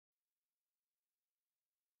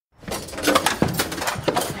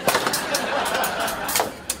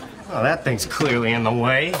Well, that thing's clearly in the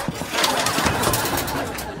way. All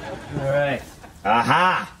right.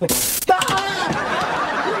 Aha!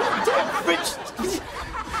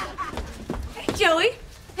 Hey, Joey.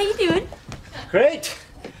 How you doing? Great.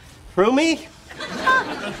 Roomie?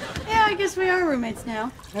 Yeah, I guess we are roommates now.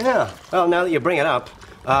 Yeah. Well, now that you bring it up,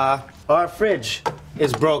 our fridge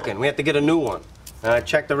is broken. We have to get a new one. I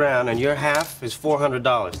checked around, and your half is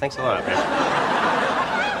 $400. Thanks a lot, man.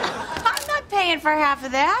 I'm not paying for half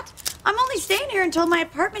of that. I'm only staying here until my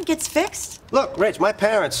apartment gets fixed. Look, Rach, my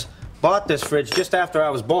parents bought this fridge just after I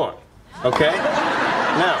was born, okay?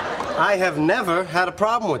 Now, I have never had a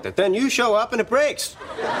problem with it. Then you show up and it breaks.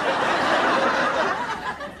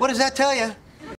 What does that tell you?